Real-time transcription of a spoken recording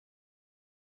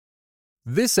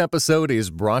This episode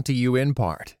is brought to you in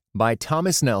part by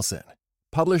Thomas Nelson,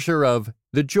 publisher of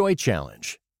The Joy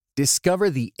Challenge.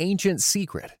 Discover the ancient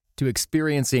secret to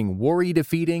experiencing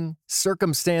worry-defeating,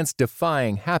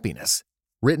 circumstance-defying happiness.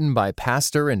 Written by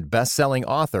pastor and best-selling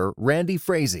author Randy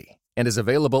Frazee, and is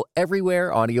available everywhere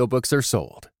audiobooks are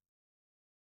sold.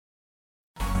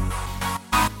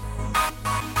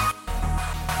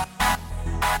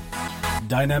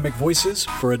 Dynamic voices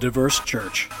for a diverse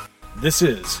church. This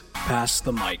is Pass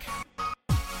the Mic.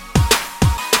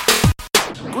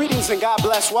 Greetings and God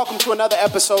bless. Welcome to another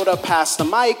episode of Pass the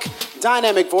Mic.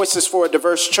 Dynamic voices for a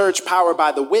diverse church powered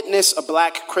by The Witness, a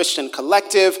Black Christian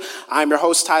collective. I'm your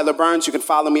host, Tyler Burns. You can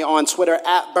follow me on Twitter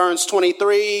at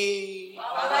Burns23. Y'all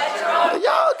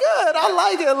good. I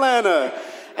like Atlanta.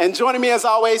 And joining me as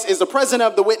always is the president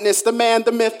of The Witness, the man,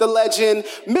 the myth, the legend,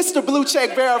 Mr. Blue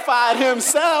Check Verified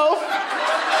himself.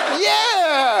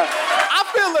 Yeah, I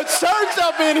feel a church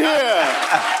up in here.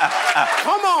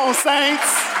 Come on,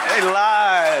 saints. Hey,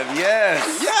 live,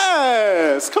 yes.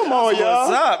 Yes, come on, y'all.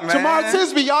 What's up, man? Jamar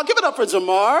Tisby, y'all give it up for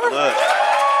Jamar. Look.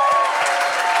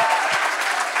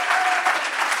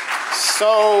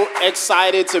 So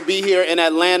excited to be here in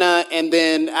Atlanta. And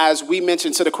then, as we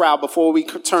mentioned to the crowd before we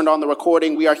turned on the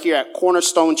recording, we are here at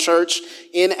Cornerstone Church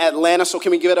in Atlanta. So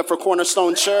can we give it up for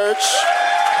Cornerstone Church?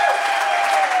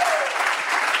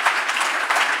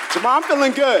 Jamar, I'm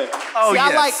feeling good. Oh, See,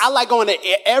 yes. I like going to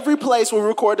every place where we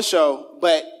record the show,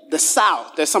 but the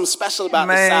South, there's something special about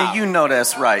the South. Man, you know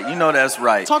that's right. You know that's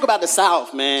right. Talk about the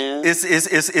South, man. It's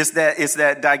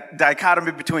that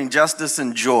dichotomy between justice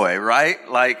and joy, right?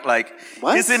 Like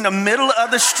What? It's in the middle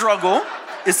of the struggle.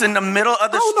 It's in the middle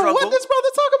of the I don't struggle. know what this brother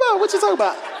talk about. What you talking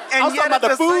about? And I was yet talking about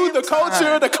the at the food, the same culture,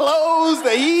 time, the clothes,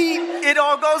 the heat. It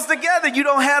all goes together. You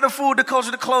don't have the food, the culture,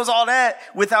 the clothes, all that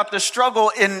without the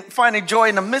struggle and finding joy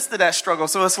in the midst of that struggle.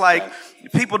 So it's like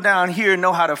people down here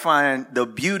know how to find the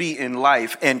beauty in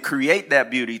life and create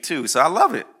that beauty too. So I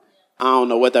love it. I don't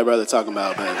know what that brother talking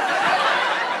about, man.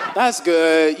 That's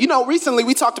good. You know, recently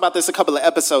we talked about this a couple of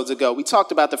episodes ago. We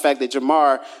talked about the fact that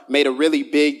Jamar made a really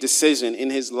big decision in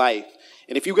his life.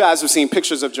 And if you guys have seen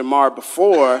pictures of Jamar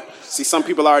before, see some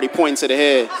people already pointing to the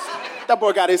head. That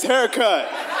boy got his hair cut.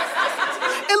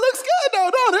 It looks good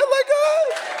though, don't it? It look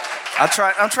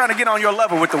good. I'm trying to get on your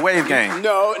level with the wave game.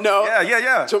 No.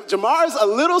 Yeah. Jamar's a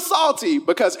little salty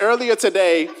because earlier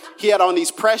today he had on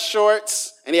these press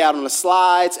shorts and he had on the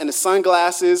slides and the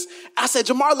sunglasses. I said,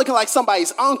 Jamar looking like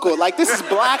somebody's uncle. Like, this is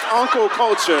black uncle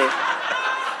culture.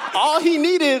 All he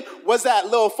needed was that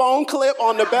little phone clip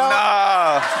on the belt.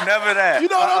 Nah, never that. You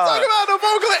know what I'm talking about? The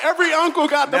phone clip. Every uncle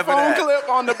got the Never phone that. clip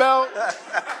on the belt.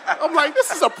 I'm like,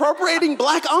 this is appropriating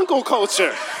black uncle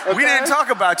culture. Okay? We didn't talk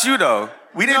about you, though.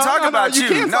 We didn't talk about you you.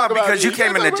 can't talk about because me. you You came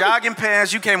can't in the talk about jogging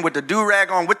pants. You came with the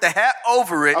do-rag on, with the hat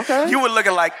over it. Okay. You were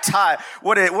looking like Ty.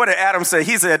 What did Adam say?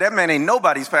 He said, that man ain't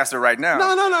nobody's pastor right now.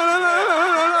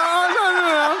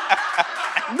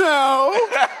 No.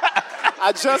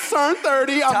 I just turned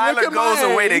 30. I'm Tyler making my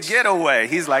goes away to age. get away.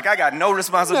 He's like, I got no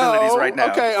responsibilities right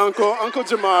now. Okay, Uncle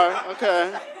Jamar.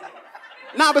 Okay.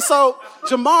 Nah, but so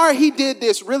Jamar, he did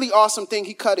this really awesome thing.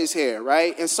 He cut his hair,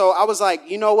 right? And so I was like,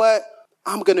 you know what?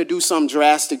 I'm going to do something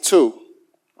drastic too.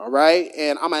 All right?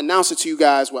 And I'm going to announce it to you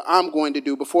guys what I'm going to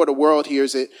do before the world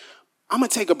hears it. I'm going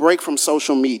to take a break from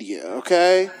social media,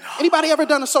 okay? Anybody ever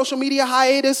done a social media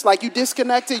hiatus? Like you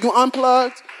disconnected, you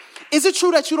unplugged? Is it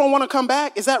true that you don't want to come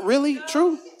back? Is that really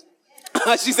true?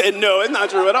 She said, no, it's not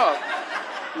true at all.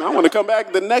 No, I want to come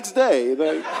back the next day.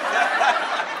 Like,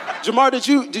 Jamar, did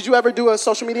you ever do a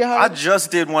social media I hiatus? just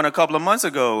did one a couple of months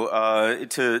ago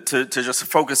to just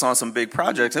focus on some big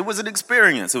projects. It was an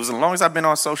experience. It was as long as I've been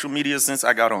on social media since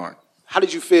I got on. How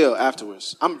did you feel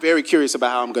afterwards? I'm very curious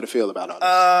about how I'm going to feel about all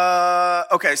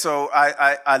this. Okay, so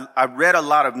I read a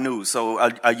lot of news. So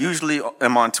I usually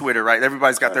am on Twitter, right?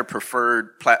 Everybody's got their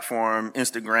preferred platform,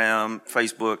 Instagram,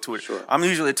 Facebook, Twitter. Sure. I'm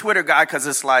usually a Twitter guy because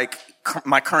it's like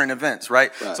my current events,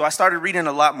 right? So I started reading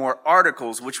a lot more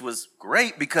articles, which was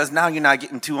great because now you're not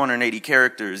getting 280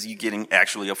 characters. You're getting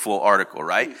actually a full article,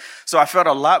 right? So I felt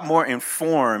a lot more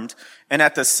informed. And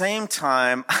at the same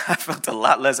time, I felt a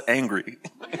lot less angry.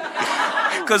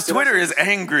 Because Twitter is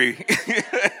angry.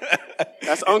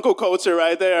 That's uncle culture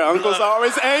right there. Uncle's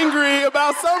always angry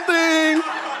about something.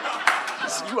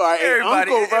 You are an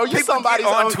uncle, bro. You're somebody's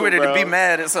on uncle, Twitter bro. to be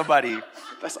mad at somebody.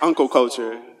 That's uncle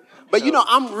culture. But, you know,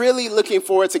 I'm really looking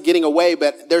forward to getting away,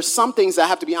 but there's some things I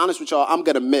have to be honest with y'all, I'm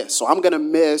going to miss. So I'm going to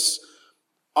miss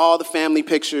all the family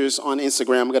pictures on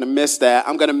Instagram. I'm going to miss that.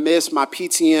 I'm going to miss my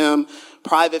PTM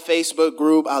private Facebook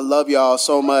group. I love y'all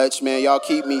so much, man. Y'all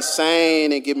keep me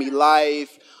sane and give me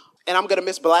life. And I'm going to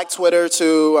miss Black Twitter,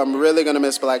 too. I'm really going to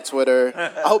miss Black Twitter.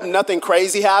 I hope nothing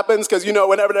crazy happens, because,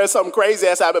 whenever there's something crazy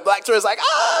that's happened, Black Twitter's like,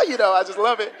 I just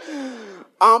love it.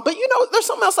 But, there's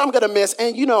something else I'm going to miss.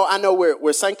 And, I know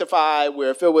we're sanctified.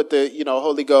 We're filled with the,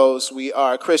 Holy Ghost. We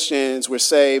are Christians. We're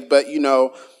saved. But,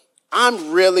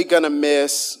 I'm really going to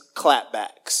miss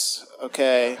clapbacks,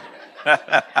 okay?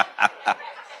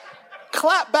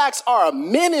 Clapbacks are a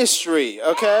ministry,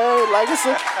 okay? You feel what I'm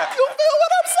saying?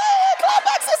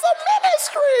 Clapbacks is a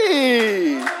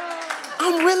ministry.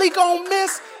 I'm really gonna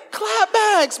miss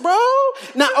clapbacks, bro.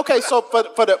 Now, okay, so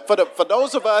for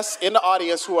those of us in the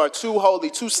audience who are too holy,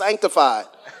 too sanctified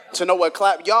to know what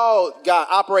y'all got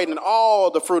operating all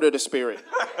the fruit of the Spirit.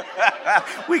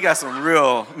 We got some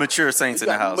real mature saints in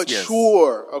the house.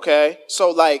 Mature, yes. Okay?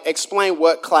 So, explain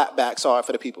what clapbacks are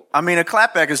for the people. I mean, a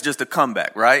clapback is just a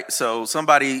comeback, right? So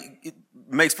somebody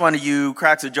makes fun of you,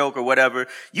 cracks a joke or whatever.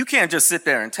 You can't just sit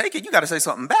there and take it. You got to say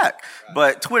something back.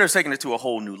 But Twitter's taking it to a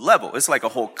whole new level. It's like a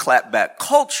whole clapback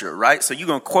culture, right? So you're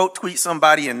going to quote tweet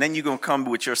somebody and then you're going to come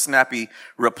with your snappy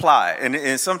reply.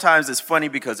 And sometimes it's funny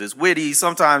because it's witty.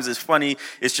 Sometimes it's funny.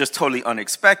 It's just totally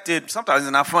unexpected. Sometimes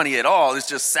it's not funny at all. It's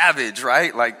just savage,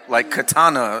 right? Like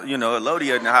Katana,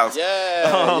 Elodia in the house.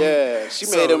 Yeah. She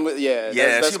made him,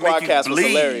 that she'll make you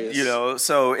bleed,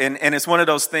 So, and it's one of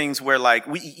those things where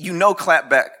clapback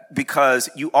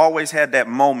because you always had that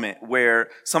moment where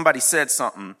somebody said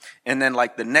something and then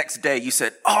the next day you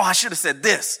said, I should have said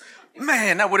this.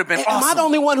 Man, that would have been awesome. Am I the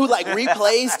only one who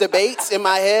replays debates in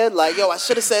my head? I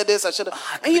should have said this, I should have.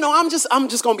 And I'm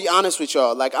just going to be honest with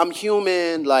y'all. I'm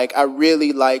human. I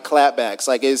really like clapbacks.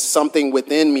 It's something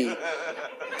within me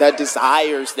that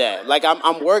desires that.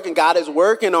 I'm working. God is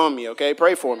working on me, okay?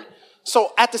 Pray for me.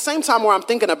 So at the same time where I'm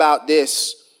thinking about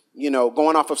this,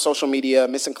 going off of social media,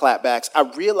 missing clapbacks, I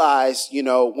realized,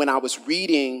 when I was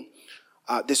reading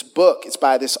this book, it's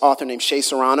by this author named Shea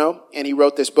Serrano, and he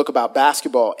wrote this book about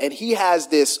basketball, and he has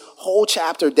this whole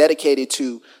chapter dedicated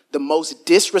to the most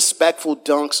disrespectful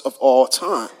dunks of all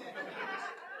time.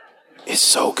 It's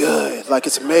so good.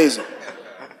 It's amazing.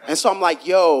 And so I'm like,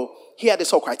 he had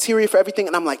this whole criteria for everything,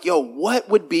 and I'm like, what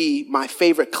would be my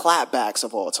favorite clapbacks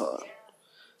of all time?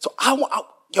 So I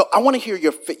want to hear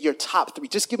your top three.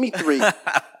 Just give me three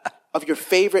of your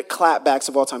favorite clapbacks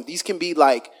of all time. These can be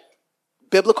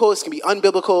biblical. This can be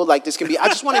unbiblical. This can be. I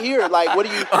just want to hear what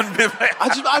do you?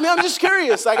 I'm just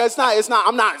curious. It's not.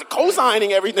 I'm not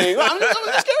co-signing everything. I'm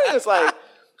just curious.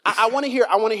 I want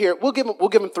to hear. We'll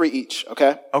give them three each.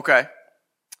 Okay. Okay.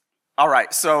 All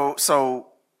right. So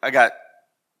I got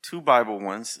two Bible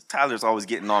ones. Tyler's always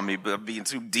getting on me, but being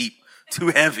too deep. Too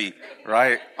heavy,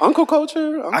 right? Uncle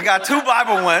culture? I got two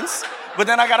Bible ones, but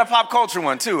then I got a pop culture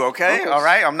one too, okay? All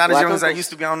right? I'm not as young as I used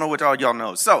to be. I don't know what all y'all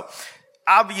know. So,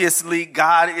 obviously,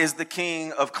 God is the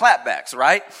king of clapbacks,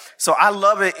 right? So, I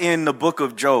love it in the book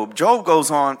of Job. Job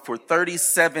goes on for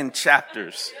 37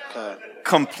 chapters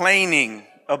complaining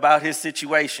about his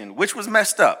situation, which was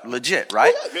messed up, legit,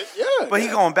 right? Yeah. But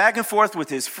he's going back and forth with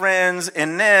his friends,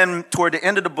 and then toward the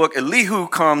end of the book, Elihu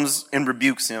comes and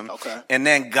rebukes him, and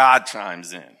then God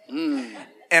chimes in.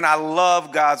 And I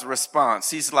love God's response.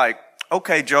 He's like,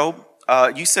 okay, Job,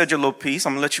 you said your little piece.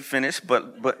 I'm going to let you finish,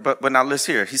 but now let's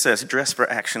hear it. He says, dress for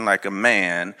action like a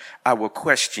man. I will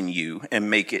question you and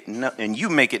you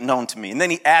make it known to me. And then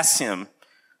he asks him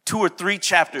 2 or 3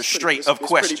 chapters straight of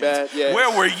questions. Yeah.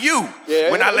 Where were you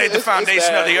when I laid the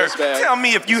foundation of the earth? Tell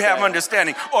me if you have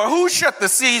understanding. Or who shut the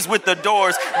seas with the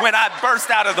doors when I burst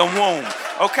out of the womb?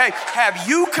 Okay? Have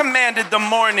you commanded the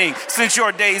morning since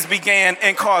your days began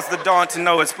and caused the dawn to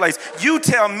know its place? You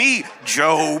tell me,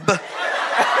 Job.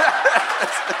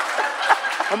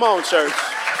 Come on, church.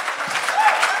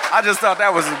 I just thought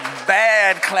that was a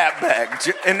bad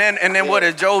clapback. And then what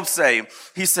did Job say?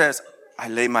 He says, I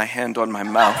lay my hand on my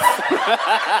mouth.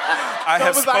 I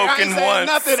have spoken once.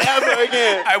 Nothing ever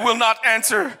again. I will not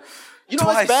answer.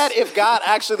 It's bad if God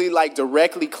actually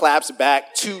directly claps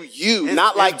back to you,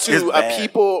 not to a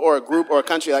people or a group or a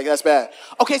country. That's bad.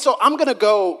 Okay, so I'm gonna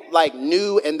go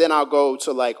new, and then I'll go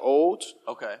to old.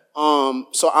 Okay.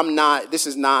 So this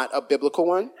is not a biblical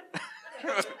one.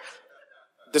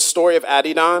 The Story of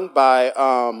Adidon by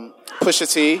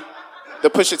Pusha T.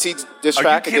 The Pusha T diss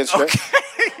track against Drake.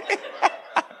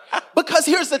 Because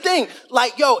here's the thing,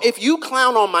 if you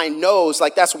clown on my nose,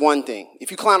 that's one thing.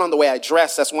 If you clown on the way I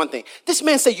dress, that's one thing. This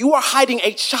man said, you are hiding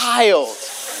a child.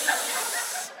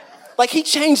 He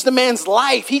changed the man's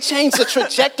life. He changed the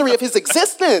trajectory of his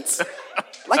existence.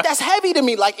 That's heavy to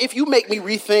me. If you make me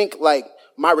rethink,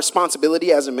 my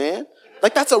responsibility as a man,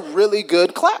 Like, that's a really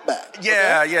good clapback.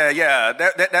 Yeah, okay? yeah.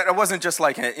 That wasn't just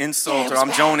like an insult or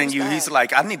I'm joning you. He's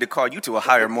like, I need to call you to a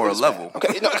higher moral level.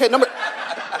 Okay,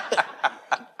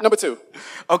 number two.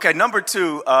 Okay, number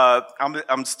two,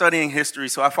 I'm studying history,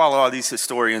 so I follow all these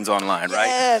historians online, right?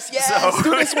 Yes, so,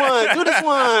 do this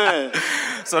one.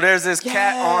 So there's this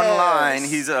cat online.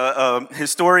 He's a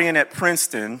historian at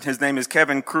Princeton. His name is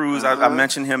Kevin Cruz. I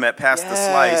mentioned him at Pass the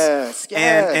Slice.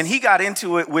 And he got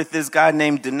into it with this guy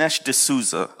named Dinesh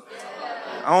D'Souza.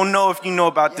 I don't know if you know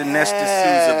about Dinesh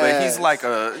D'Souza, but he's like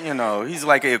he's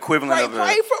like an equivalent of a...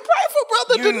 Pray for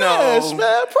Brother Dinesh,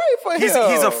 man. Pray for him.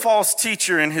 He's a false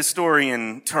teacher in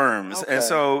historian terms. Okay. And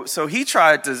so he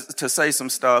tried to say some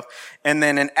stuff, and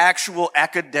then an actual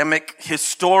academic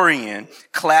historian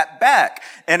clapped back.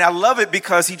 And I love it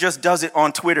because he just does it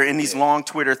on Twitter in these long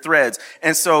Twitter threads.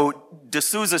 And so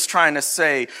D'Souza's trying to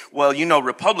say, well,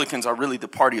 Republicans are really the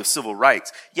party of civil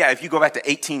rights. Yeah, if you go back to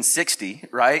 1860,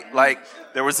 right? Like,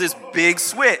 there was this big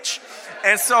switch.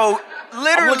 And so,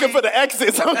 literally... I'm looking for the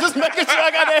exits. I'm just making sure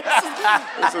I got the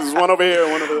exits. This is one over here,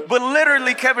 one over there. But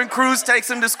literally, Kevin Cruz takes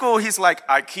him to school. He's like,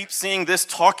 I keep seeing this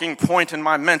talking point in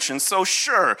my mentions, so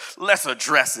sure, let's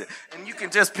address it. And you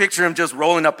can just picture him just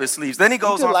rolling up his sleeves. Then he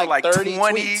goes on for like 20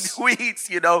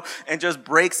 tweets, and just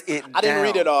breaks it down. I didn't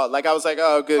read it all. Like, I was like,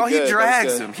 oh, good, He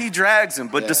drags him.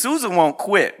 But D'Souza won't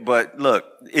quit. But look,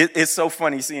 it's so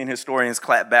funny seeing historians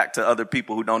clap back to other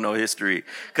people who don't know history.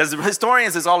 Because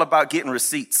historians is all about getting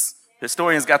receipts.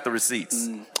 Historians got the receipts.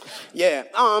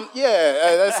 That's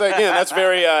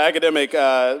very academic.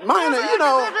 Mine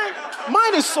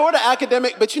is sort of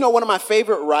academic, but one of my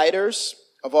favorite writers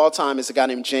of all time is a guy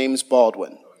named James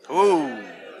Baldwin. Ooh.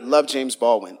 Love James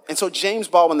Baldwin. And so James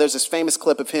Baldwin, there's this famous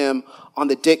clip of him on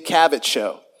the Dick Cavett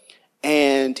show.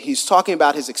 And he's talking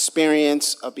about his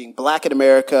experience of being black in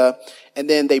America. And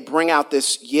then they bring out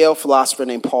this Yale philosopher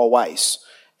named Paul Weiss.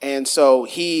 And so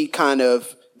he kind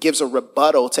of gives a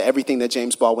rebuttal to everything that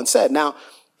James Baldwin said. Now,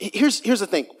 here's the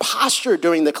thing. Posture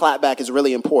during the clapback is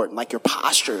really important. Like, your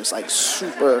posture is like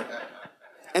super.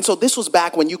 And so this was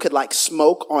back when you could like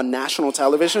smoke on national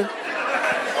television.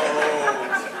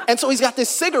 And so he's got this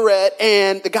cigarette,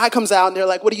 and the guy comes out, and they're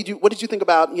like, what did you think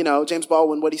about, James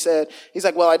Baldwin, what he said? He's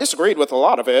like, well, I disagreed with a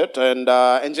lot of it. And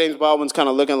James Baldwin's kind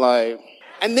of looking like,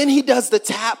 and then he does the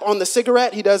tap on the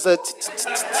cigarette. He does the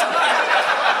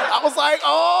I was like,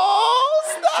 oh,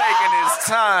 stop. Taking his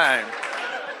time.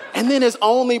 And then as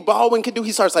only Baldwin can do,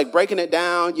 he starts like breaking it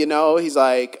down, He's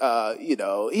like,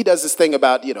 he does this thing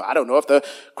about, I don't know if the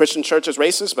Christian church is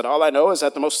racist, but all I know is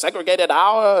that the most segregated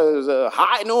hour is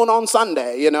high noon on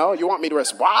Sunday, You want me to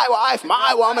rest my wife,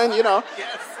 my woman, Yes.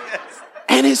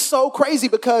 And it's so crazy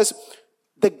because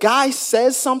the guy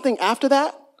says something after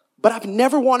that, but I've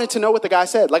never wanted to know what the guy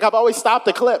said. Like, I've always stopped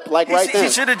the clip, like right there. He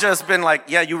should have just been like,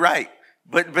 yeah, you're right.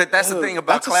 But that's the thing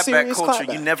about clapback culture.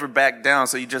 Clapback. You never back down,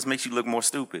 so it just makes you look more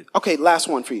stupid. Okay, last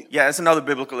one for you. Yeah, it's another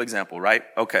biblical example, right?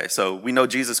 Okay, so we know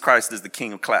Jesus Christ is the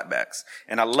king of clapbacks.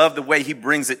 And I love the way he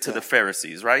brings it to the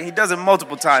Pharisees, right? He does it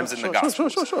multiple times in the Gospel.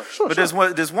 Sure. But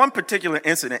there's one particular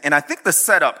incident, and I think the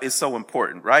setup is so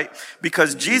important, right?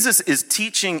 Because Jesus is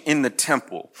teaching in the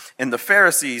temple, and the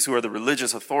Pharisees, who are the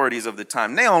religious authorities of the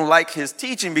time, they don't like his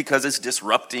teaching because it's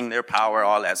disrupting their power,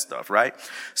 all that stuff, right?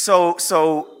 So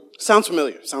Sounds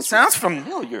familiar. Sounds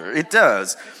familiar. It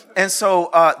does. And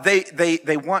so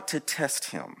they want to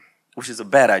test him, which is a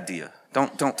bad idea.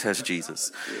 Don't test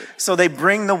Jesus. So they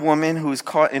bring the woman who's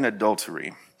caught in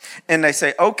adultery, and they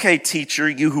say, "Okay, teacher,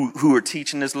 you who are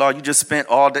teaching this law, you just spent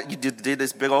all that you did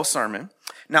this big old sermon.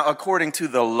 Now, according to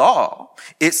the law,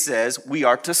 it says we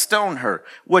are to stone her.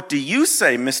 What do you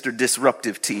say, Mr.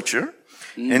 Disruptive Teacher?"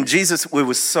 And Jesus, it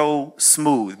was so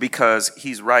smooth because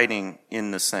he's writing in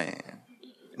the sand.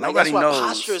 Nobody knows.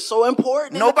 Posture is so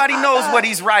important. Nobody knows what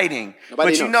he's writing. But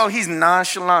he's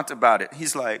nonchalant about it.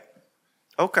 He's like,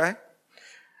 okay,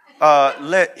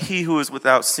 let he who is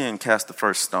without sin cast the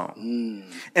first stone.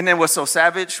 And then what's so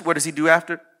savage? What does he do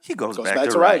after? He goes back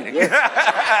to writing.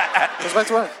 Yeah. Goes back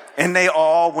to writing. And they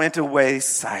all went away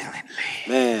silently.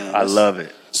 Man, I love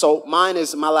it. So my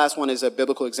last one is a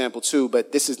biblical example too,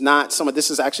 but this is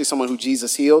actually someone who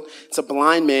Jesus healed. It's a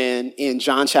blind man in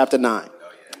John chapter 9.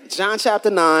 John chapter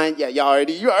 9. Yeah, you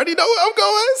already know where I'm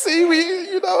going. See,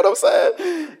 you know what I'm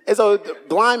saying? And so the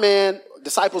blind man,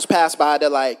 disciples pass by, they're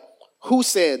like, who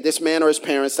sinned, this man or his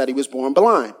parents, that he was born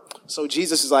blind? So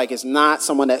Jesus is like, it's not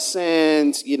someone that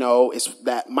sins, it's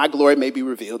that my glory may be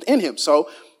revealed in him. So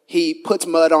he puts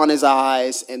mud on his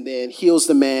eyes and then heals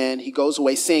the man. He goes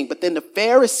away seeing. But then the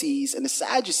Pharisees and the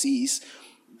Sadducees,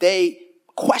 they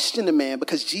question the man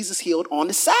because Jesus healed on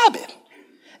the Sabbath.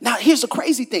 Now, here's the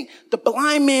crazy thing. The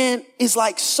blind man is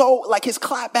like so, like his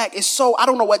clapback is so, I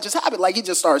don't know what just happened. Like he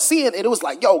just started seeing it. It was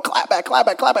like, yo, clapback,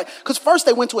 clapback, clapback. Because first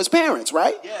they went to his parents,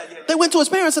 right? Yeah. They went to his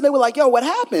parents and they were like, yo, what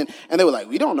happened? And they were like,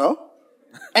 we don't know.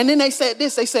 And then they said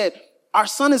this. They said, our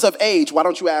son is of age. Why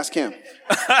don't you ask him?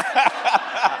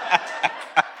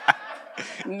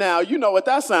 Now, you know what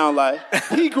that sounds like.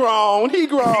 He grown.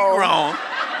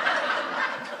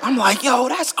 I'm like, yo,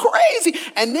 that's crazy.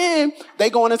 And then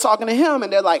they go in and talking to him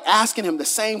and they're like asking him the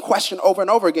same question over and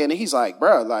over again. And he's like,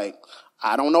 bro, like,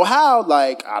 I don't know how.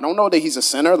 Like, I don't know that he's a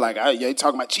sinner. Like, you're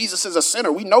talking about Jesus is a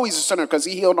sinner. We know he's a sinner because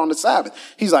he healed on the Sabbath.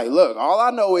 He's like, look, all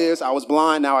I know is I was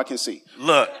blind. Now I can see.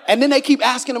 Look. And then they keep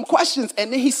asking him questions.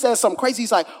 And then he says something crazy.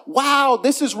 He's like, wow,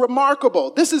 this is remarkable.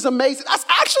 This is amazing. That's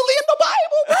actually in the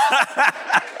Bible, bro.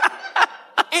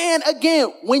 And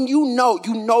again, when you know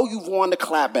you've won the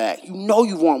clapback. You know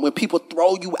you've won when people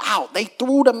throw you out. They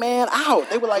threw the man out.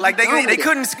 They were like they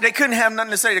couldn't have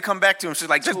nothing to say to come back to him. She's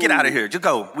like, just get out of here. Just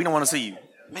go. We don't want to see you.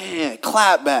 Man,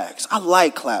 clapbacks. I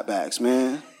like clapbacks,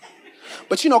 man.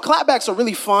 But clapbacks are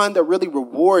really fun. They're really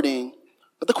rewarding.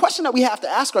 But the question that we have to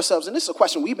ask ourselves, and this is a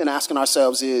question we've been asking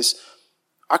ourselves, is,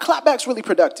 are clapbacks really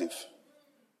productive?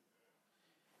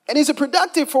 And is it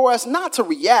productive for us not to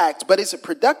react, but is it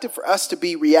productive for us to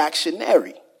be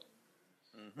reactionary?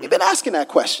 We've been asking that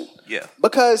question. Yeah.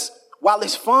 Because while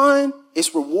it's fun,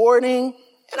 it's rewarding,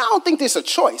 and I don't think there's a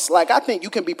choice. Like, I think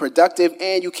you can be productive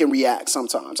and you can react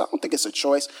sometimes. I don't think it's a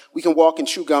choice. We can walk and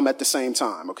chew gum at the same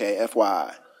time, okay,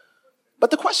 FYI. But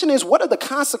the question is, what are the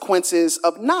consequences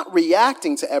of not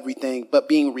reacting to everything, but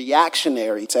being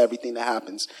reactionary to everything that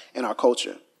happens in our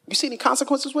culture? You see any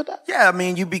consequences with that? Yeah, I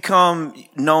mean, you become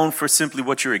known for simply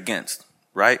what you're against,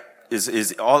 right?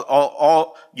 Is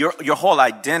all your whole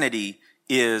identity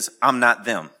is, I'm not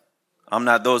them. I'm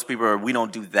not those people, or we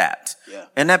don't do that. Yeah.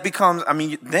 And that becomes, I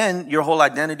mean, then your whole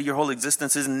identity, your whole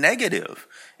existence is negative.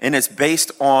 And it's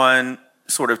based on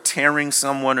sort of tearing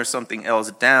someone or something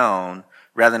else down,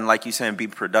 rather than, like you saying,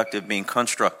 being productive, being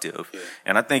constructive. Yeah.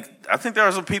 And I think there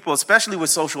are some people, especially with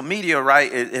social media,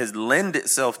 right? It has lent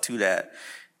itself to that.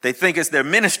 They think it's their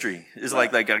ministry. It's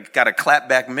right. like I got a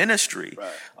clapback ministry.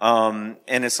 Right.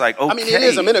 And it's like, okay. I mean, it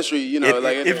is a ministry,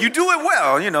 if you do it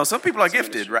well, some people are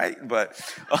gifted, right? But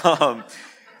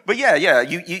yeah,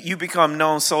 you become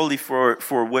known solely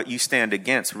for what you stand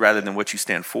against rather than what you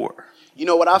stand for.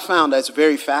 What I found that's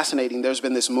very fascinating, there's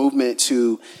been this movement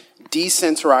to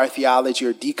decenter our theology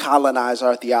or decolonize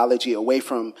our theology away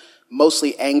from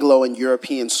mostly Anglo and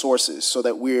European sources so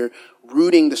that we're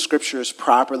rooting the scriptures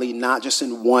properly, not just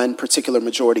in one particular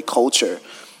majority culture.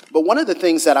 But one of the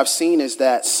things that I've seen is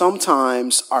that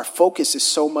sometimes our focus is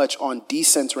so much on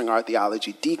decentering our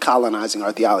theology, decolonizing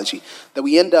our theology, that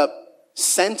we end up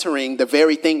centering the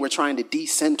very thing we're trying to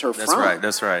decenter from.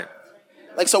 That's right.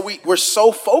 Like, so we're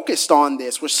so focused on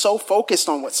this. We're so focused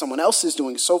on what someone else is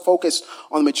doing. So focused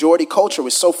on the majority culture. We're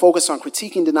so focused on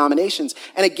critiquing denominations.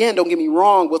 And again, don't get me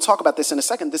wrong. We'll talk about this in a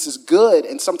second. This is good.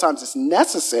 And sometimes it's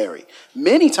necessary.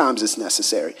 Many times it's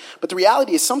necessary. But the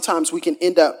reality is sometimes we can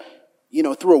end up,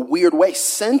 through a weird way,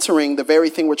 centering the very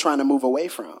thing we're trying to move away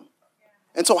from.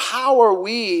 And so how are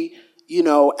we,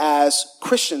 as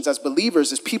Christians, as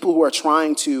believers, as people who are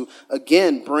trying to,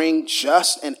 again, bring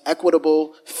just and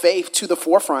equitable faith to the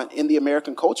forefront in the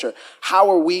American culture, how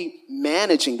are we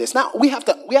managing this? Now, we have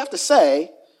to say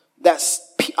that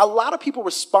a lot of people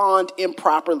respond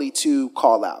improperly to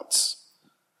call-outs.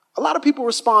 A lot of people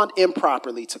respond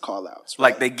improperly to call-outs.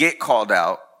 Right? Like they get called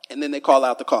out. And then they call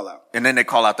out the call-out. And then they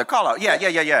call out the call-out. Yeah.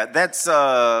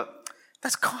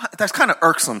 That's kind of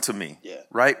irksome to me,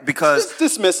 right? Because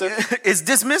it's dismissive. It's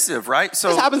dismissive, right? So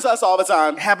this happens to us all the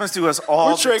time. It happens to us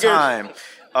all the time.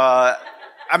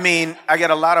 I mean, I get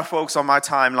a lot of folks on my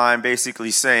timeline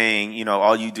basically saying,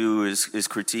 all you do is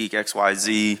critique X, Y,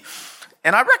 Z.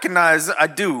 And I recognize I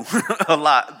do a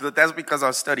lot, but that's because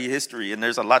I study history and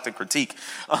there's a lot to critique.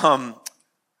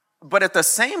 But at the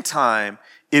same time,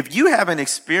 if you haven't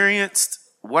experienced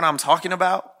what I'm talking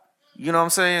about, you know what I'm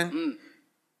saying?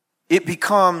 It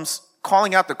becomes,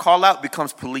 calling out the call out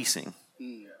becomes policing.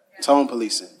 Tone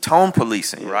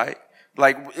policing, right?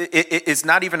 Like, it's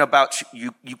not even about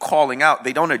you calling out.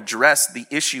 They don't address the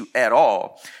issue at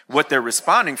all. What they're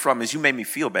responding from is, you made me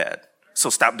feel bad, so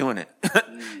stop doing it.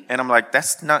 And I'm like,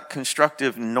 that's not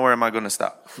constructive, nor am I going to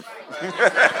stop.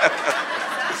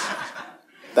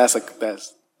 That's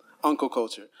uncle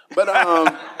culture. But,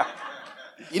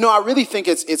 I really think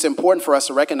it's important for us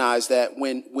to recognize that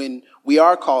when we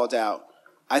are called out,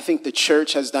 I think the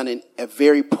church has done a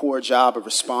very poor job of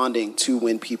responding to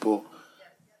when people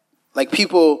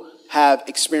have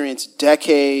experienced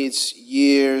decades,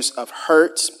 years of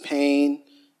hurt, pain,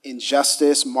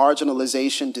 injustice,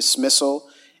 marginalization, dismissal,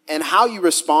 and how you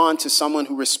respond to someone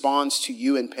who responds to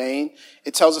you in pain,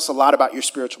 it tells us a lot about your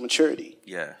spiritual maturity.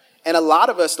 Yeah. And a lot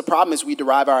of us, the problem is we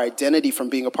derive our identity from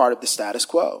being a part of the status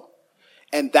quo.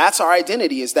 And that's our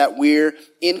identity, is that we're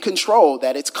in control,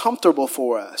 that it's comfortable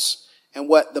for us. And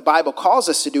what the Bible calls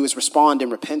us to do is respond in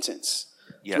repentance,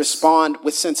 Yes. respond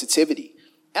with sensitivity.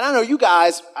 And I know you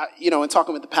guys, in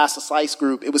talking with the Pastor Slice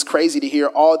group, it was crazy to hear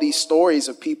all these stories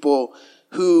of people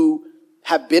who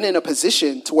have been in a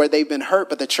position to where they've been hurt,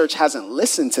 but the church hasn't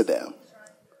listened to them.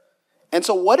 And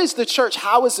so what is the church?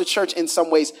 How is the church in some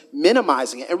ways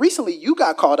minimizing it? And recently you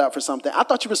got called out for something. I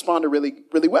thought you responded really,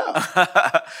 really well.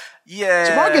 Yeah.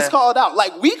 Jamar gets called out.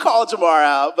 Like, we called Jamar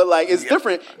out, but like, it's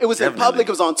different. It was definitely. in public.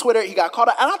 It was on Twitter. He got called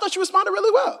out. And I thought you responded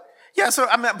really well. Yeah, so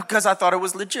I mean, because I thought it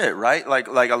was legit, right? Like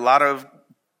a lot of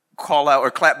call out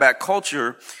or clapback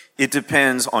culture, it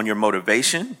depends on your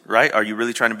motivation, right? Are you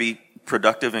really trying to be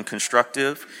productive and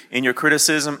constructive in your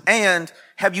criticism? And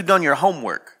have you done your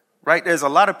homework, right? There's a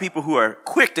lot of people who are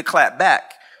quick to clap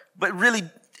back, but really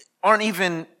aren't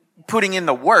even putting in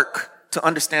the work to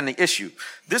understand the issue.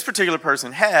 This particular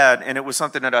person had, and it was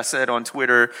something that I said on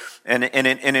Twitter, and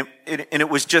it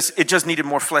was just, it just needed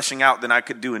more fleshing out than I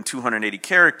could do in 280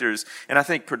 characters. And I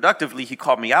think productively he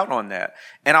called me out on that.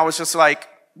 And I was just like,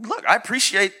 look, I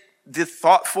appreciate the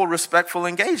thoughtful, respectful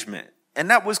engagement. And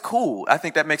that was cool. I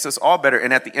think that makes us all better.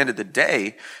 And at the end of the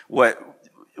day,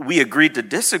 we agreed to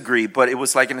disagree, but it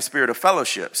was like in the spirit of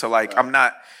fellowship. So like, I'm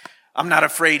not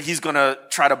afraid he's going to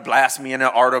try to blast me in an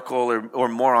article or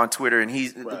more on Twitter, and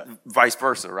he's vice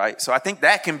versa, right? So I think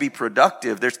that can be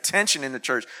productive. There's tension in the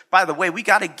church. By the way, we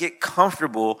got to get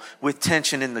comfortable with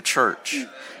tension in the church,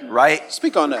 right?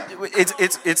 Speak on that.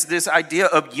 It's this idea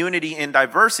of unity and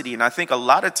diversity. And I think a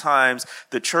lot of times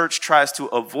the church tries to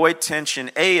avoid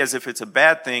tension, A, as if it's a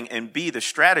bad thing, and B, the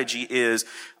strategy is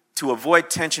to avoid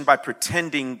tension by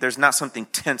pretending there's not something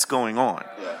tense going on,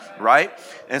 right?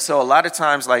 And so a lot of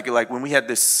times, like when we had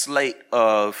this slate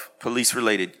of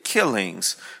police-related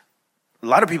killings, a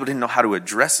lot of people didn't know how to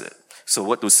address it. So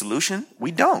what was the solution?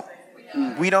 We don't.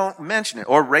 We don't mention it.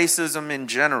 Or racism in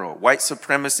general, white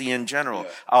supremacy in general.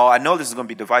 Oh, I know this is going to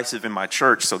be divisive in my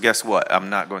church, so guess what? I'm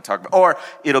not going to talk about it. Or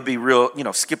it'll be real,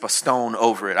 skip a stone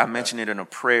over it. I mention it in a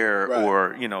prayer,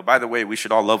 or, by the way, we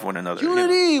should all love one another.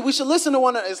 Unity. We should listen to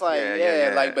one another. It's like,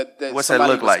 like, but what's that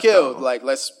look was like, killed. though? Like,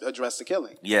 let's address the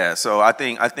killing. Yeah. So I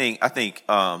think,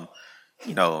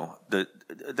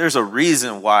 there's a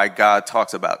reason why God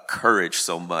talks about courage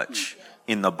so much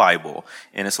in the Bible.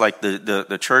 And it's like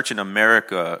the church in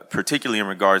America, particularly in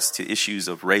regards to issues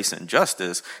of race and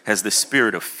justice, has this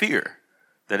spirit of fear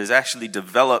that is actually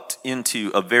developed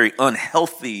into a very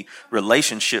unhealthy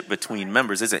relationship between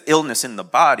members. There's an illness in the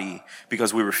body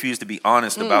because we refuse to be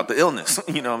honest about the illness.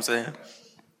 You know what I'm saying?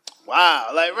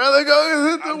 Wow. Like, brother,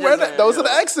 those are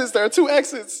the exits. There are 2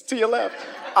 exits to your left.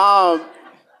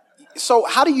 So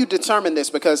how do you determine this?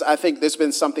 Because I think there's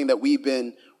been something that we've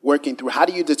been working through. How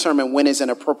do you determine when is an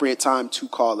appropriate time to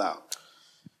call out?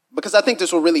 Because I think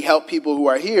this will really help people who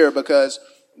are here, because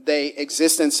they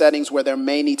exist in settings where there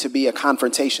may need to be a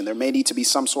confrontation. There may need to be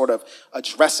some sort of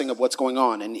addressing of what's going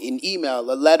on, an email,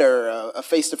 a letter, a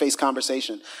face-to-face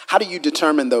conversation. How do you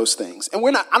determine those things? And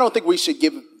I don't think we should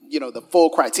give, the full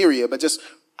criteria, but just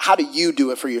how do you do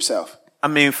it for yourself? I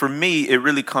mean, for me, it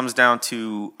really comes down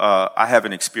to, I have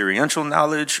an experiential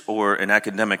knowledge or an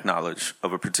academic knowledge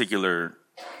of a particular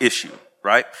issue,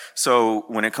 right? So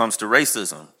when it comes to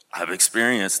racism, I've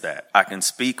experienced that. I can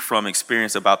speak from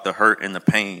experience about the hurt and the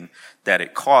pain that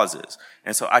it causes.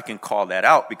 And so I can call that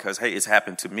out because, hey, it's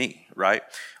happened to me, right?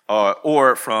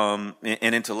 Or from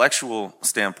an intellectual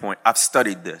standpoint, I've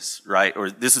studied this, right? Or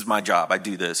this is my job. I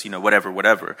do this,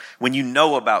 whatever. When you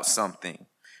know about something,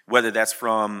 whether that's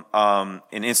from an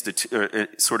institute or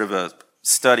sort of a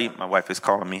study. My wife is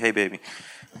calling me. Hey, baby.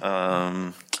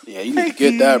 Yeah, you need to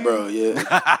get that, bro.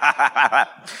 Yeah.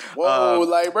 Whoa,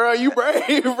 like, bro, you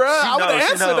brave, bro. I would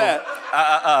answer that.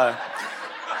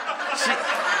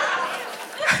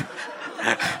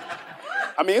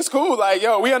 I mean, it's cool. Like,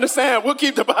 yo, we understand. We'll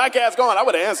keep the podcast going. I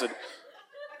would have answered.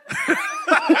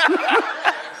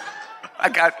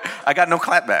 I got no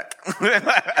clap back.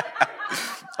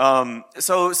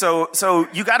 So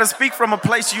you got to speak from a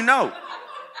place you know.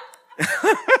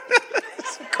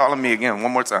 Calling me again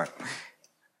one more time.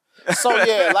 So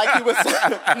yeah, like you was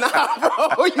saying,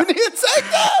 nah, bro, you need to take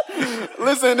that.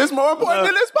 Listen, it's more important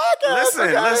than this podcast.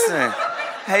 Listen.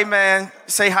 Hey, man,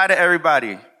 say hi to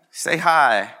everybody. Say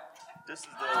hi. This is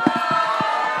the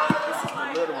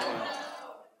little one.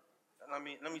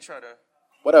 Let me try to.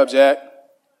 What up, Jack?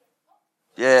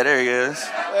 Yeah, there he is.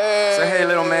 Hey. Say hey,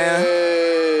 little man.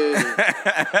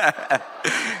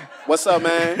 What's up,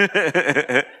 man?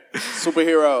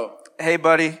 Superhero. Hey,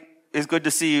 buddy. It's good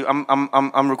to see you.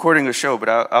 I'm recording a show, but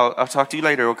I'll talk to you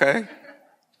later, okay?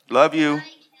 Love you.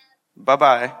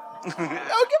 Bye-bye. Yo, give it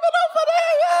up for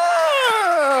that.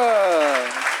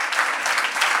 Yeah.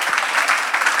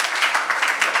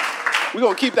 We're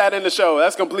going to keep that in the show.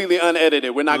 That's completely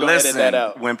unedited. We're not going to edit that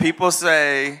out. When people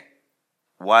say,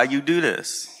 why you do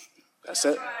this? That's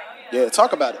it. Yeah,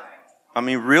 talk about it. I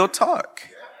mean, real talk.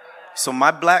 So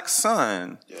my black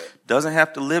son doesn't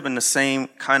have to live in the same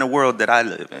kind of world that I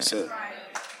live in. That's it.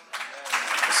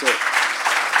 That's it.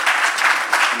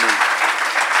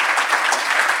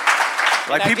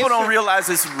 Like, people don't realize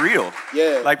it's real.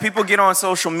 Yeah. Like, people get on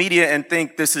social media and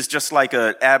think this is just like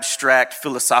an abstract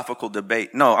philosophical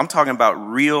debate. No, I'm talking about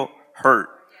real hurt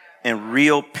and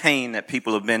real pain that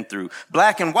people have been through.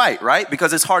 Black and white, right?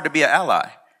 Because it's hard to be an ally.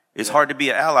 It's hard to be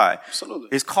an ally. Absolutely.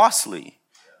 It's costly.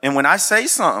 And when I say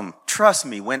something, trust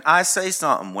me, when I say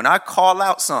something, when I call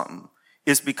out something,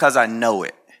 it's because I know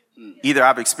it. Either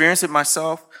I've experienced it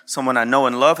myself, someone I know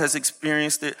and love has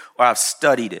experienced it, or I've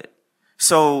studied it.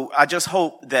 So I just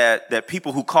hope that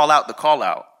people who call out the call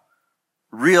out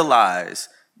realize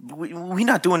we're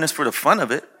not doing this for the fun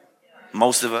of it.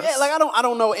 Most of us. Yeah, like I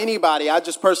don't know anybody. I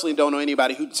just personally don't know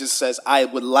anybody who just says I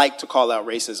would like to call out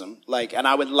racism, and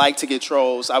I would like to get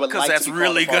trolls. I would like to. Because that's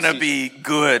really gonna be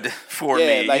good for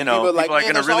me. Like, people are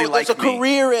gonna really like me. There's a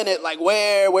career in it. Like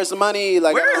where's the money?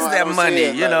 Like where is that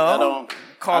money?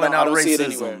 Calling out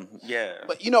racism. Yeah.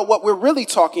 But what we're really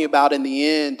talking about in the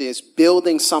end is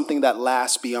building something that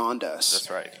lasts beyond us.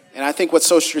 That's right. And I think what's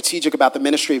so strategic about the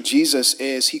ministry of Jesus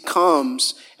is he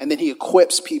comes and then he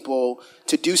equips people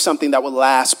to do something that will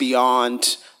last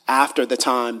beyond after the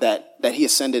time that he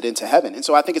ascended into heaven. And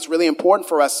so I think it's really important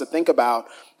for us to think about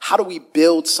how do we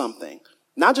build something,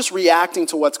 not just reacting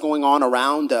to what's going on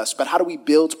around us, but how do we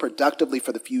build productively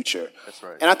for the future? That's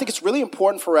right. And I think it's really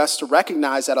important for us to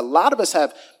recognize that a lot of us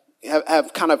have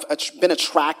kind of been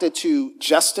attracted to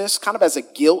justice kind of as a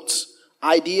guilt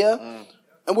idea.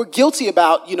 And we're guilty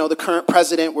about, the current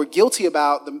president. We're guilty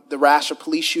about the rash of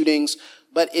police shootings.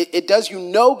 But it does you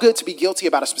no good to be guilty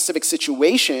about a specific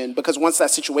situation, because once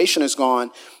that situation is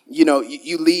gone, you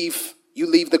leave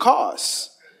the cause.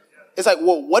 It's like,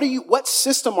 well, what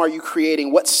system are you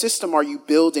creating? What system are you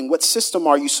building? What system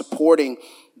are you supporting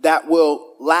that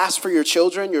will last for your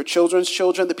children, your children's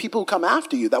children, the people who come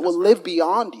after you, that will live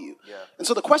beyond you? Yeah. And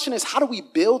so the question is, how do we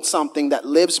build something that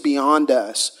lives beyond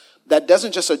us, that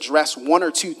doesn't just address one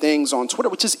or two things on Twitter,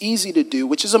 which is easy to do,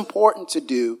 which is important to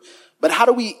do, but how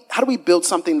do we build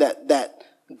something that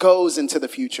goes into the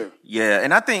future? Yeah,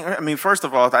 and first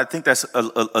of all, I think that's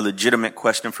a legitimate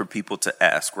question for people to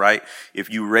ask, right? If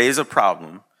you raise a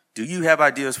problem, do you have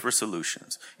ideas for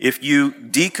solutions? If you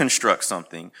deconstruct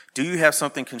something, do you have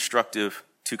something constructive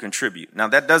to contribute? Now,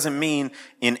 that doesn't mean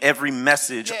in every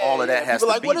message all of that has to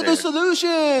be there. What are the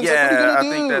solutions? Yeah, I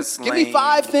think that's lame. Give me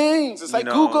 5 things. It's like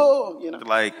Google.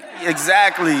 Like,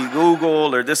 exactly,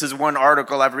 Google, or this is one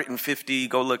article, I've written 50,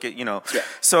 go look at, Yeah.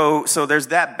 So there's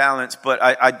that balance, but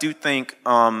I do think,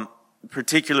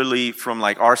 particularly from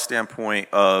like our standpoint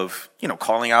of,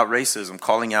 calling out racism,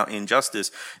 calling out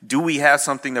injustice, do we have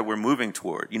something that we're moving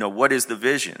toward? What is the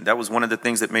vision? That was one of the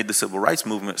things that made the civil rights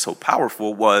movement so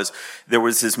powerful, was there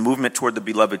was this movement toward the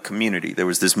beloved community. There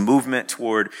was this movement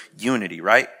toward unity,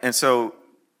 right? And so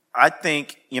I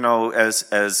think,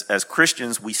 as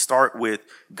Christians, we start with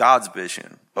God's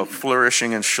vision of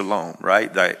flourishing and shalom,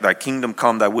 right? Thy kingdom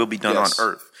come, thy will be done on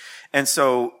earth. And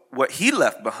so what he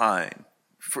left behind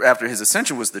after his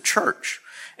ascension was the church.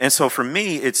 And so for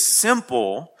me, it's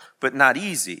simple, but not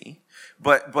easy.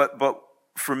 But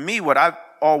for me, what I've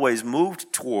always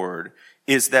moved toward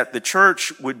is that the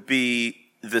church would be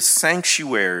the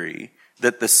sanctuary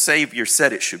that the Savior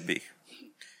said it should be.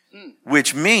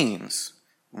 Which means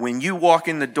when you walk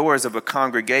in the doors of a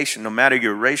congregation, no matter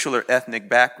your racial or ethnic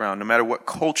background, no matter what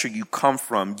culture you come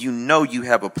from, you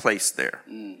have a place there.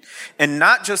 And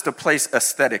not just a place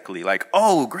aesthetically, like,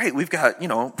 oh, great, we've got,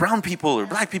 brown people or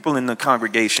black people in the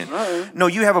congregation. No,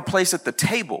 you have a place at the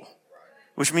table,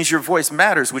 which means your voice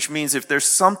matters, which means if there's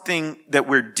something that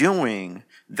we're doing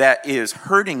that is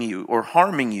hurting you or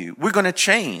harming you, we're going to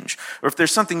change. Or if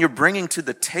there's something you're bringing to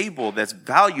the table that's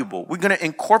valuable, we're going to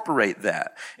incorporate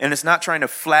that. And it's not trying to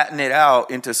flatten it out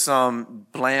into some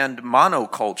bland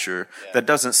monoculture that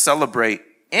doesn't celebrate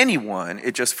anyone.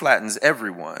 It just flattens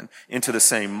everyone into the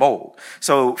same mold.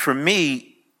 So for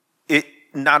me, it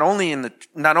not only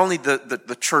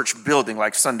the church building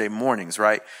like Sunday mornings,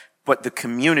 right? But the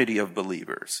community of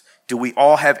believers. Do we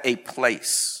all have a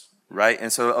place right?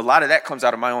 And so a lot of that comes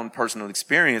out of my own personal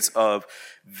experience of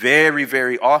very,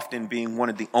 very often being one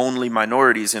of the only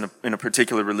minorities in a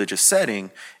particular religious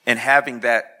setting, and having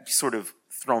that sort of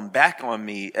thrown back on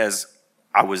me as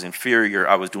I was inferior,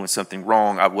 I was doing something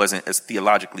wrong, I wasn't as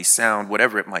theologically sound,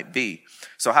 whatever it might be.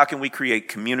 So how can we create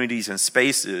communities and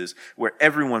spaces where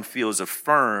everyone feels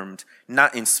affirmed,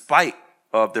 not in spite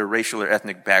of their racial or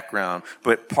ethnic background,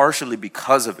 but partially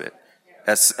because of it,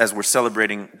 as we're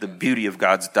celebrating the beauty of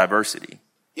God's diversity?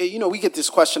 Yeah, you know, we get this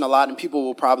question a lot, and people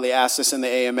will probably ask this in the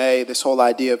AMA, this whole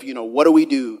idea of, you know, what do we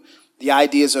do? The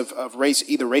ideas of race,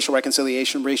 either racial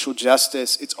reconciliation, racial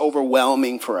justice, it's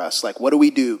overwhelming for us. Like, what do we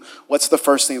do? What's the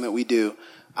first thing that we do?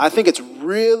 I think it's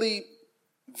really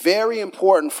very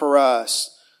important for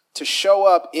us to show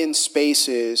up in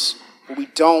spaces where we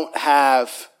don't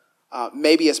have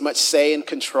maybe as much say and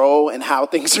control in how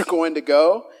things are going to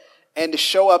go, and to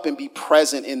show up and be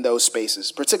present in those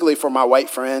spaces, particularly for my white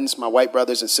friends, my white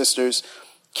brothers and sisters.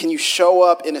 Can you show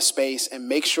up in a space and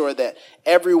make sure that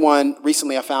everyone,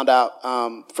 recently I found out,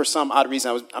 for some odd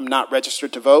reason, I'm not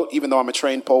registered to vote, even though I'm a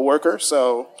trained poll worker.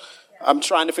 So I'm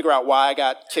trying to figure out why I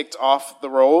got kicked off the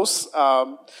rolls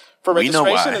for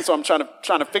registration. And so I'm trying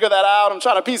to figure that out. I'm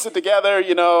trying to piece it together.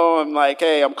 You know, I'm like,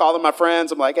 hey, I'm calling my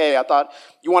friends. I'm like, hey, I thought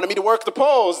you wanted me to work the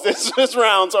polls this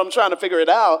round. So I'm trying to figure it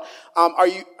out.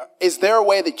 Is there a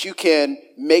way that you can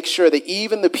make sure that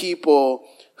even the people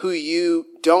who you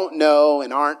don't know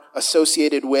and aren't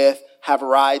associated with have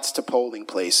rides to polling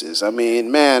places? I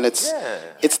mean, man, it's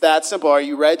that simple. Are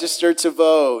you registered to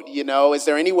vote? You know, is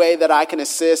there any way that I can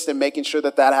assist in making sure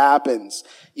that that happens?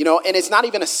 You know, and it's not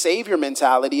even a savior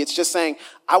mentality. It's just saying,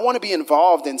 I want to be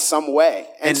involved in some way.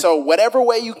 And so whatever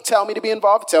way you tell me to be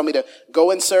involved, you tell me to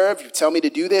go and serve, you tell me to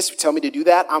do this, you tell me to do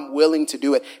that, I'm willing to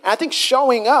do it. And I think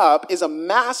showing up is a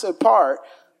massive part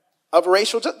of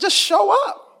racial, just show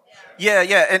up. Yeah,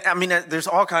 and I mean, there's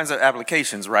all kinds of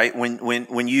applications, right?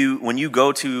 When you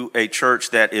go to a church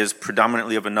that is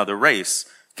predominantly of another race,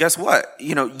 guess what?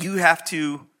 You know, you have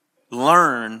to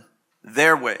learn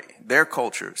their way, their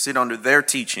culture, sit under their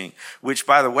teaching, which,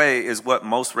 by the way, is what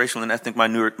most racial and ethnic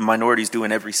minorities do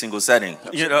in every single setting.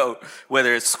 You know,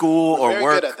 whether it's school or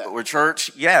work or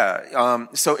church. Yeah.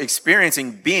 So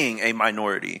experiencing being a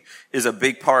minority is a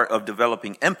big part of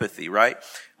developing empathy, right?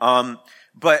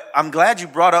 But I'm glad you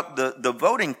brought up the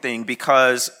voting thing,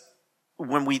 because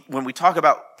when we talk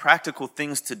about practical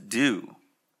things to do,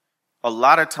 a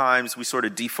lot of times we sort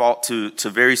of default to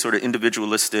very sort of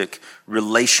individualistic,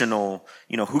 relational,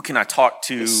 you know, who can I talk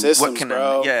to? Systems, what can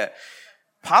bro.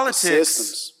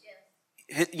 Politics,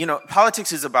 you know,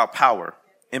 politics is about power,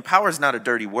 and power is not a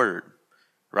dirty word,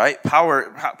 right?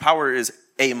 Power is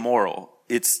amoral.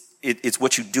 It's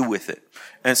what you do with it.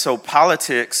 And so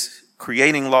politics,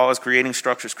 creating laws, creating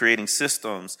structures, creating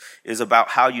systems, is about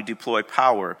how you deploy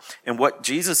power. And what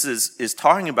Jesus is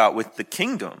talking about with the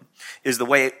kingdom is the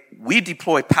way we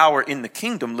deploy power in the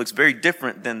kingdom looks very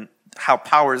different than how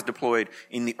power is deployed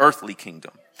in the earthly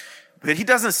kingdom. But he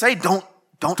doesn't say don't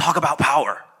talk about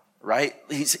power, right?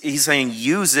 He's saying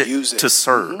use it to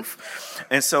serve. Mm-hmm.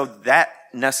 And so that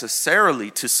necessarily,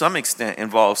 to some extent,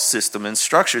 involves system and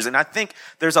structures. And I think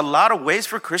there's a lot of ways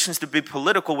for Christians to be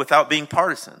political without being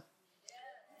partisan.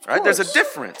 Right? There's a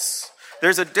difference.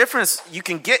 There's a difference. You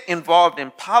can get involved in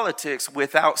politics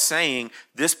without saying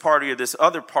this party or this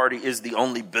other party is the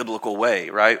only biblical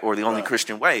way, right? Or the only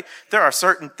Christian way. There are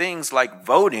certain things like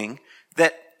voting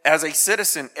that, as a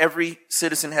citizen, every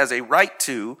citizen has a right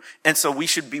to. And so we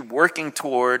should be working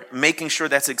toward making sure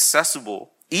that's accessible,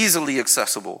 easily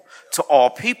accessible to all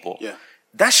people. Yeah.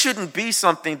 That shouldn't be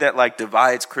something that like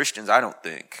divides Christians, I don't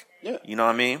think. Yeah. You know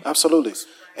what I mean? Absolutely.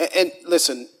 And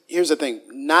listen, here's the thing.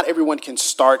 Not everyone can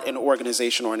start an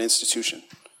organization or an institution,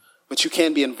 but you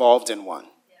can be involved in one.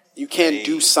 You can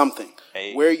do something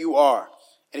where you are.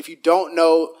 And if you don't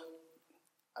know,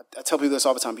 I tell people this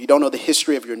all the time, if you don't know the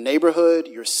history of your neighborhood,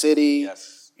 your city,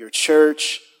 your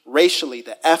church, racially,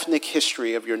 the ethnic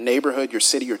history of your neighborhood, your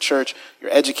city, your church,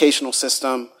 your educational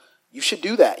system, you should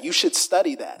do that. You should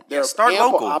study that. There are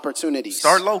ample opportunities.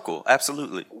 Start local,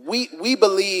 absolutely. We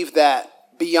believe that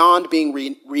beyond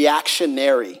being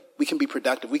reactionary, we can be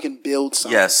productive. We can build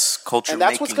something. Yes, culture And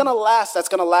that's making. what's going to last. That's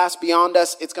going to last beyond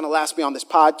us. It's going to last beyond this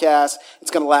podcast. It's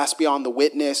going to last beyond the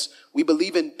witness. We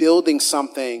believe in building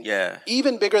something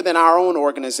even bigger than our own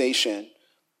organization,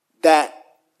 that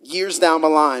years down the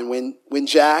line, when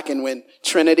Jack and when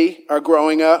Trinity are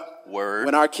growing up,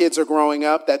 when our kids are growing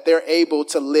up, that they're able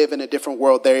to live in a different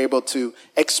world. They're able to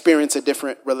experience a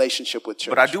different relationship with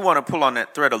church. But I do want to pull on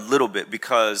that thread a little bit,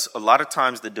 because a lot of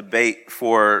times the debate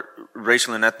for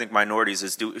racial and ethnic minorities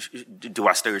is do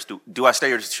I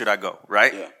stay or should I go,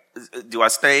 right? Yeah. Do I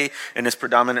stay in this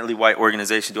predominantly white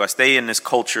organization? Do I stay in this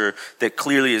culture that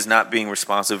clearly is not being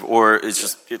responsive, or is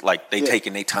just they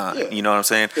taking their time? Yeah. You know what I'm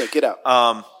saying? Yeah, get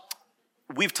out.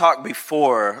 We've talked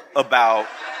before about.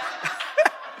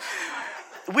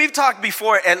 We've talked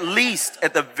before, at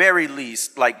the very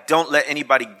least, like, don't let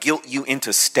anybody guilt you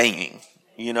into staying,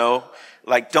 you know?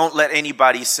 Like, don't let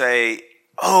anybody say,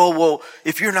 oh, well,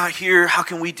 if you're not here, how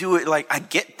can we do it? Like, I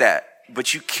get that,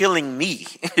 but you're killing me.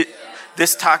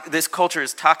 This culture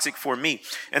is toxic for me.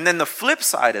 And then the flip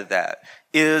side of that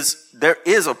is there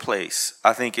is a place,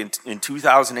 I think, in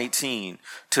 2018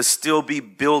 to still be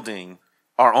building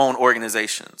our own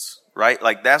organizations, right?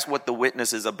 Like, that's what The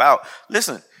Witness is about.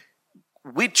 Listen,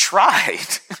 we tried.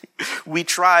 We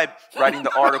tried writing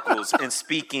the articles and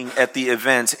speaking at the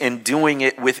events and doing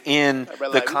it within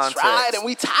the context. We tried and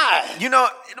we tied. You know,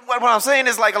 what I'm saying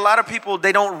is, like, a lot of people,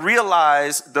 they don't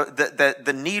realize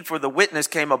the need for The Witness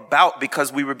came about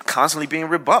because we were constantly being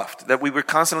rebuffed, that we were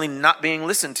constantly not being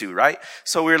listened to, right?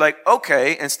 So we were like,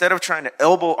 okay, instead of trying to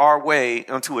elbow our way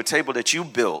onto a table that you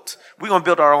built, we're going to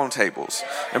build our own tables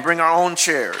and bring our own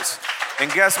chairs.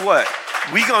 And guess what?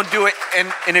 We gonna do it,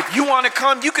 and if you want to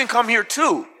come, you can come here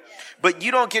too. But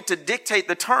you don't get to dictate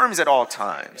the terms at all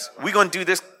times. We're gonna do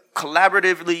this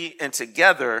collaboratively and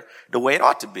together the way it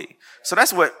ought to be. So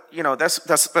that's what, you know, that's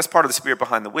part of the spirit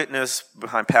behind The Witness,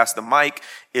 behind Pass the Mic,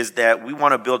 is that we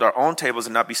want to build our own tables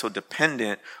and not be so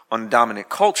dependent on dominant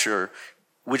culture,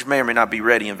 which may or may not be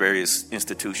ready in various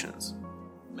institutions.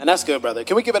 Man, that's good, brother.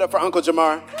 Can we give it up for Uncle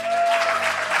Jamar?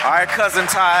 All right, Cousin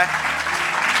Ty.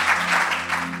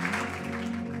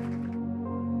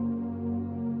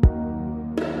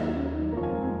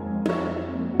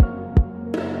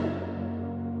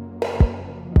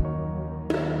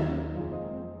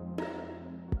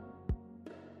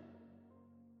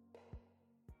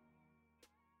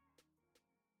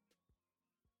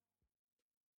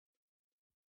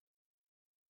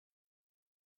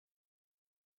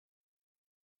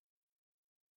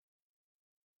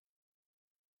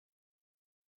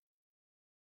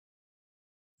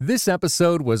 This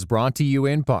episode was brought to you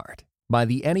in part by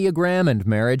the Enneagram and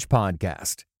Marriage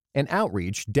Podcast, an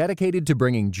outreach dedicated to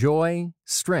bringing joy,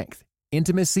 strength,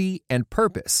 intimacy, and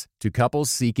purpose to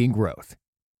couples seeking growth.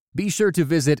 Be sure to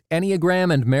visit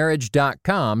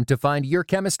enneagramandmarriage.com to find your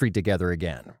chemistry together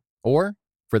again, or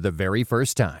for the very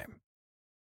first time.